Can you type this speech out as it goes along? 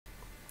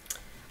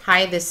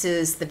Hi, this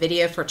is the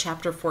video for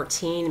Chapter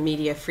 14,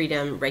 Media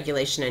Freedom,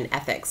 Regulation, and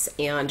Ethics,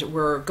 and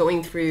we're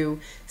going through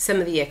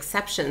some of the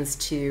exceptions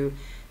to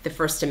the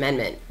First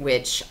Amendment,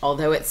 which,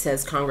 although it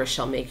says Congress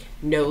shall make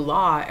no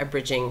law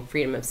abridging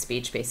freedom of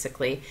speech,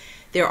 basically,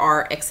 there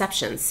are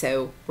exceptions.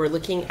 So we're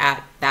looking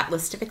at that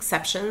list of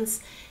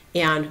exceptions,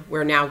 and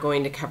we're now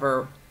going to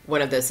cover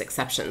one of those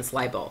exceptions,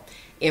 libel.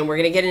 And we're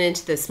going to get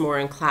into this more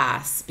in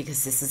class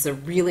because this is a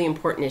really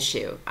important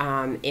issue.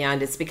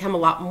 And it's become a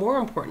lot more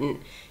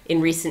important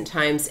in recent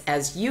times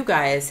as you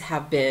guys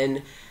have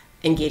been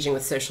engaging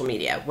with social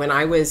media. When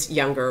I was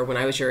younger, when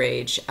I was your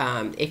age,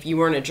 if you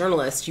weren't a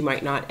journalist, you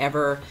might not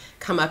ever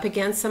come up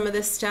against some of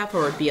this stuff,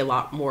 or it'd be a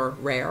lot more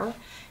rare.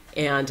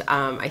 And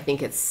I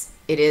think it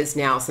is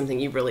now something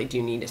you really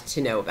do need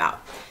to know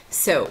about.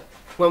 So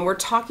when we're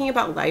talking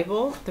about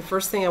libel, the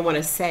first thing I want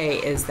to say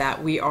is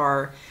that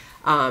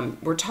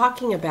we're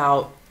talking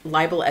about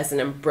libel as an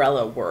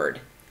umbrella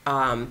word.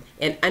 And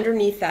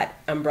underneath that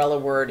umbrella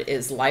word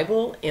is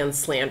libel and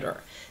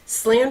slander.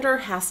 Slander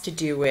has to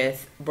do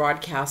with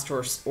broadcast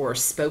or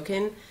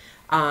spoken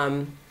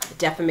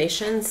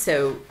defamation.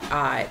 So,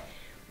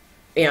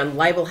 and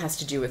libel has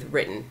to do with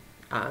written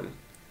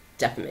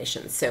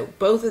defamation. So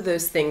both of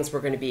those things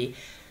we're going to be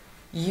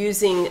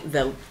using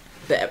the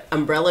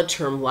umbrella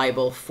term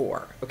libel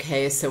for.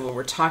 Okay, so when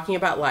we're talking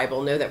about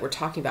libel, know that we're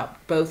talking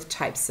about both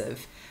types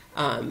of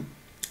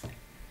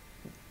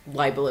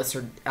libelous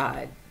or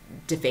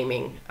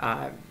defaming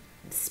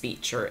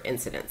speech or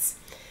incidents.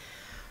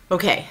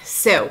 Okay,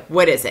 so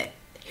what is it?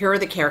 Here are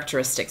the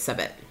characteristics of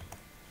it.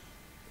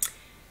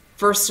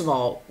 First of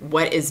all,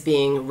 what is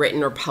being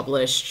written or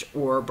published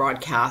or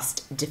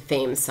broadcast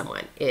defames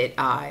someone. It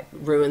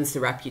ruins the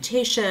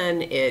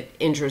reputation, it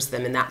injures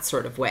them in that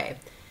sort of way.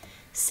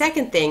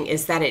 Second thing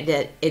is that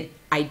it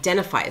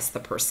identifies the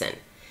person.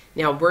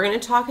 Now, we're going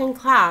to talk in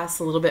class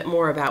a little bit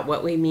more about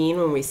what we mean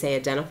when we say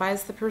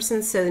identifies the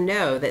person, so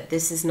know that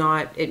this is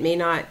not, it may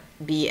not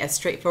be as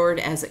straightforward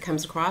as it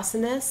comes across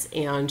in this,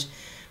 and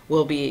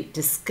we'll be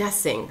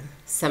discussing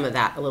some of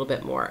that a little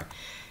bit more.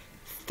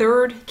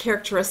 Third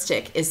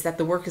characteristic is that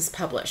the work is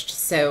published.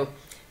 So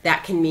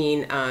that can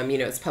mean,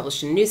 it's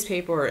published in a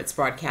newspaper or it's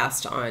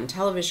broadcast on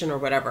television or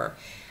whatever.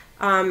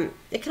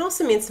 It can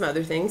also mean some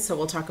other things, so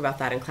we'll talk about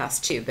that in class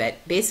too. But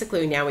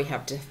basically now we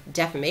have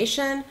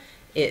defamation,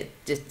 it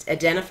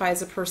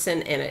identifies a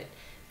person, and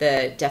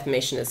the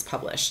defamation is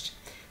published.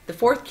 The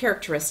fourth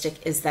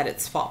characteristic is that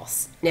it's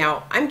false.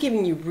 Now, I'm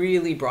giving you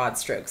really broad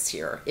strokes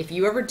here. If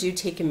you ever do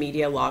take a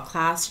media law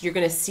class, you're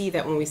going to see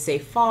that when we say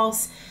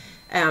false,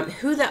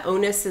 who the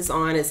onus is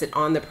on. Is it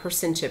on the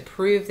person to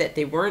prove that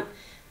they weren't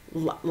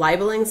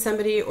libeling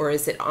somebody, or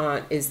is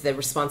the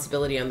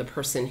responsibility on the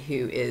person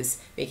who is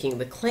making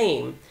the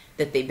claim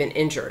that they've been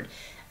injured?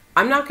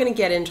 I'm not going to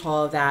get into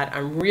all of that.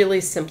 I'm really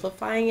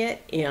simplifying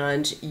it,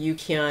 and you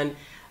can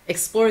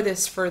explore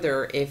this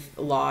further if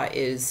law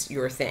is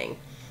your thing.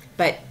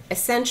 But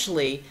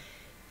essentially,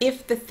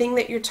 if the thing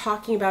that you're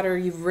talking about or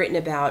you've written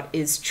about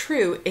is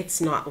true, it's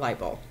not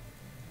libel.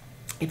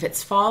 If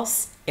it's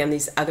false and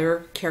these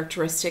other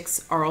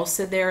characteristics are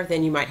also there,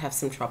 then you might have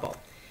some trouble.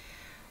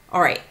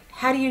 All right,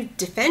 how do you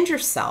defend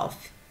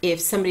yourself if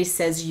somebody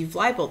says you've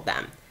libeled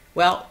them?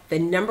 Well, the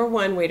number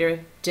one way to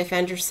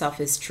defend yourself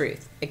is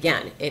truth.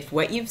 Again, if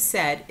what you've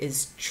said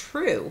is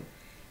true,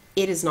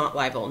 it is not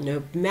libel,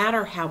 no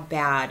matter how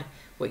bad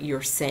what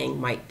you're saying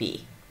might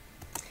be.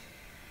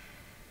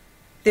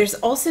 There's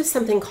also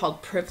something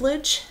called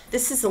privilege.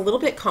 This is a little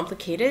bit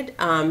complicated,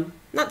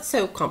 not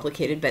so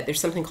complicated, but there's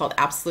something called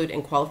absolute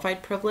and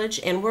qualified privilege,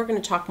 and we're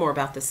going to talk more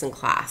about this in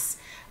class.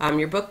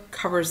 Your book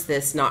covers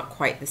this not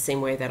quite the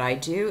same way that I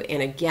do,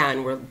 and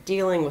again, we're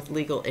dealing with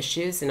legal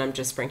issues, and I'm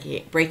just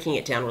breaking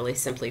it down really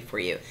simply for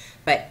you.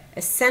 But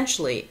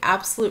essentially,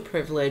 absolute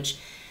privilege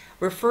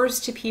refers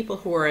to people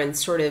who are in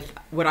sort of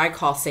what I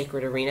call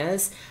sacred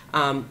arenas,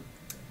 a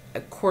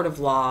court of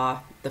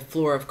law, the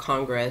floor of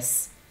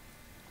Congress.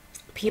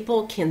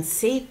 People can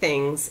say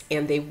things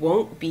and they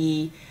won't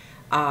be,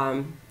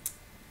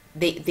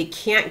 they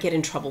can't get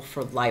in trouble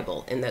for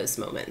libel in those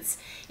moments.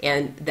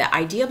 And the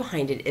idea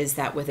behind it is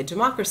that with a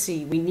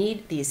democracy, we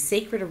need these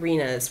sacred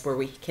arenas where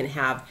we can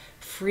have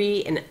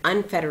free and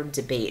unfettered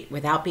debate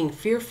without being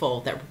fearful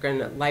that we're going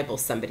to libel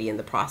somebody in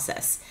the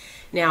process.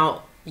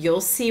 Now,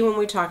 you'll see when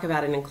we talk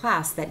about it in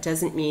class, that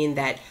doesn't mean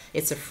that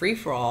it's a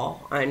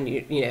free-for-all on,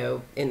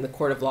 in the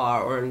court of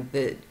law or in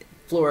the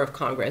floor of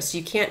Congress.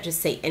 You can't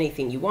just say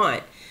anything you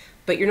want,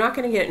 but you're not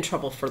going to get in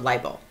trouble for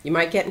libel. You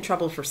might get in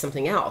trouble for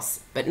something else,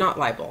 but not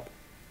libel.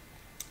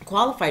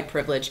 Qualified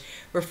privilege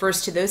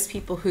refers to those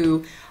people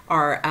who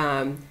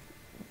are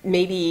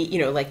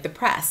maybe, like the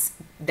press,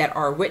 that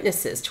are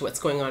witnesses to what's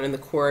going on in the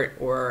court,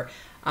 or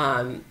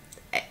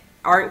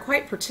aren't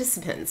quite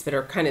participants, but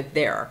are kind of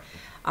there.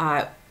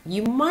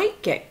 You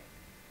might get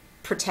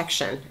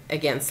protection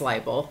against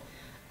libel,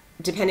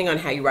 depending on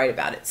how you write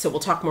about it. So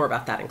we'll talk more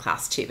about that in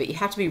class too, but you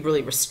have to be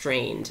really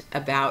restrained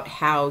about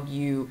how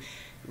you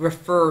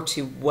refer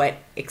to what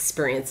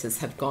experiences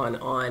have gone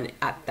on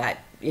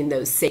in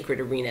those sacred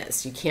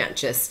arenas. You can't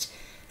just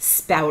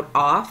spout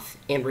off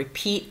and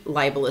repeat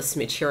libelous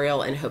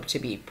material and hope to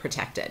be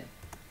protected.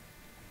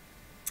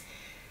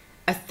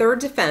 A third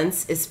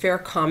defense is fair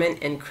comment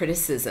and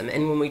criticism.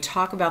 And when we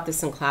talk about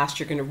this in class,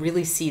 you're going to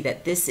really see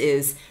that this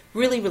is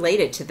really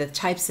related to the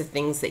types of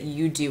things that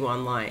you do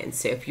online.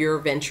 So if you're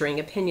venturing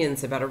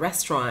opinions about a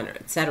restaurant, or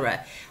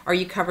etc., are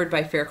you covered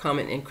by fair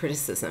comment and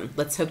criticism?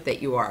 Let's hope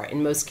that you are.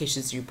 In most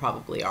cases, you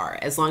probably are.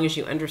 As long as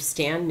you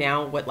understand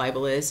now what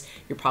libel is,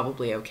 you're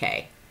probably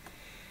okay.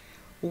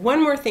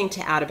 One more thing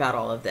to add about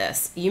all of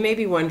this. You may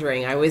be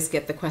wondering, I always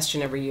get the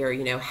question every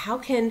year, how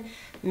can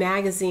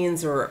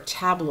magazines or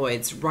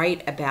tabloids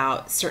write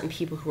about certain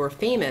people who are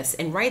famous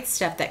and write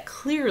stuff that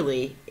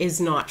clearly is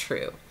not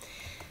true?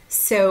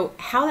 So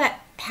how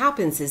that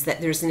happens is that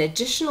there's an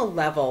additional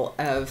level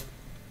of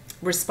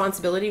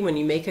responsibility when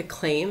you make a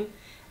claim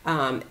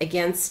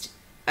against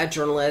a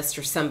journalist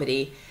or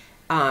somebody,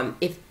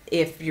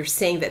 if you're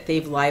saying that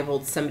they've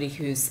libeled somebody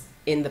who's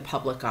in the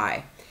public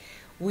eye.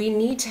 We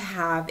need to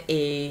have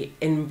an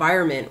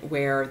environment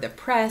where the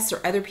press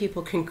or other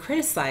people can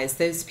criticize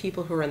those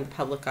people who are in the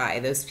public eye,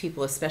 those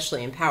people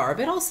especially in power,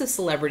 but also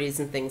celebrities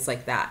and things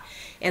like that.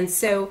 And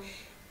so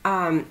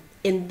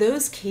in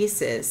those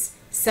cases,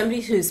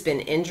 somebody who's been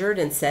injured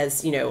and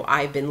says,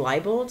 I've been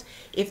libeled,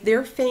 if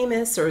they're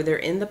famous or they're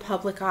in the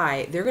public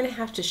eye, they're going to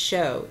have to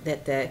show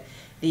that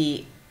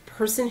the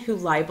person who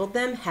libeled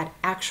them had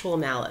actual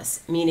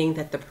malice, meaning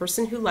that the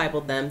person who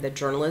libeled them, the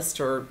journalist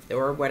or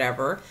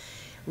whatever,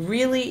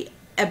 really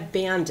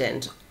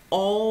abandoned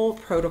all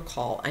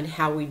protocol on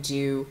how we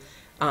do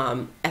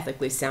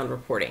ethically sound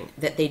reporting,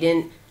 that they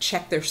didn't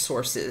check their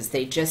sources.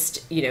 They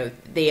just,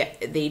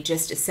 they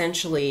just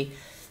essentially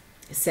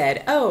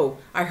said, oh,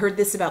 I heard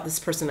this about this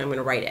person, I'm going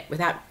to write it,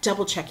 without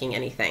double checking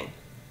anything.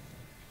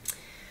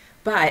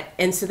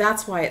 And so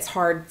that's why it's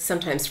hard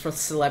sometimes for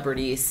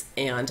celebrities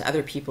and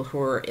other people who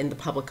are in the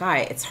public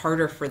eye, it's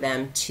harder for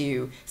them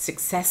to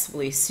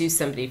successfully sue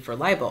somebody for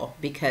libel,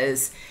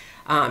 because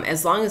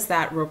as long as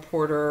that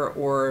reporter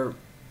or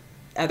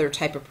other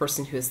type of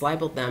person who has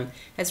libeled them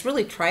has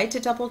really tried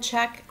to double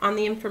check on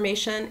the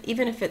information,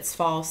 even if it's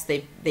false,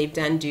 they've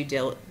done due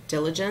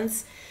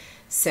diligence.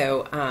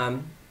 So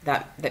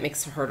that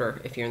makes it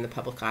harder if you're in the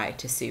public eye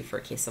to sue for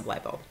a case of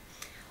libel.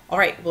 All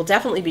right, we'll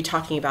definitely be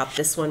talking about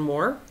this one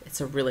more. It's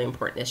a really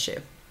important issue.